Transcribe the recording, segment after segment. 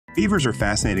Beavers are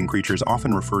fascinating creatures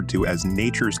often referred to as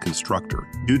nature's constructor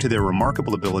due to their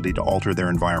remarkable ability to alter their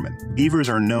environment. Beavers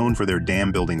are known for their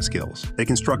dam building skills. They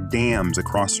construct dams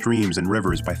across streams and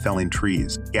rivers by felling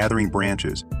trees, gathering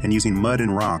branches, and using mud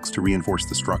and rocks to reinforce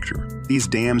the structure. These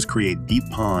dams create deep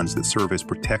ponds that serve as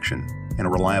protection and a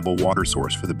reliable water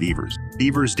source for the beavers.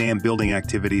 Beavers' dam building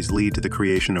activities lead to the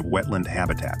creation of wetland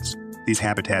habitats. These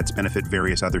habitats benefit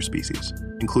various other species,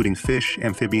 including fish,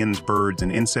 amphibians, birds,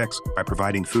 and insects, by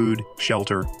providing food,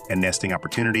 shelter, and nesting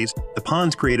opportunities. The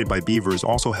ponds created by beavers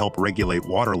also help regulate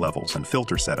water levels and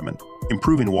filter sediment,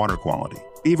 improving water quality.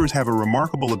 Beavers have a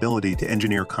remarkable ability to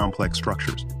engineer complex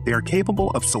structures. They are capable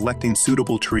of selecting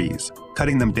suitable trees,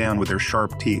 cutting them down with their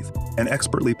sharp teeth, and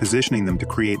expertly positioning them to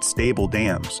create stable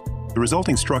dams. The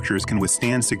resulting structures can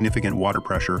withstand significant water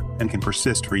pressure and can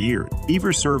persist for years.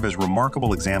 Beavers serve as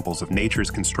remarkable examples of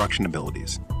nature's construction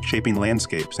abilities, shaping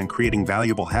landscapes and creating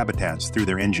valuable habitats through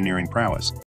their engineering prowess.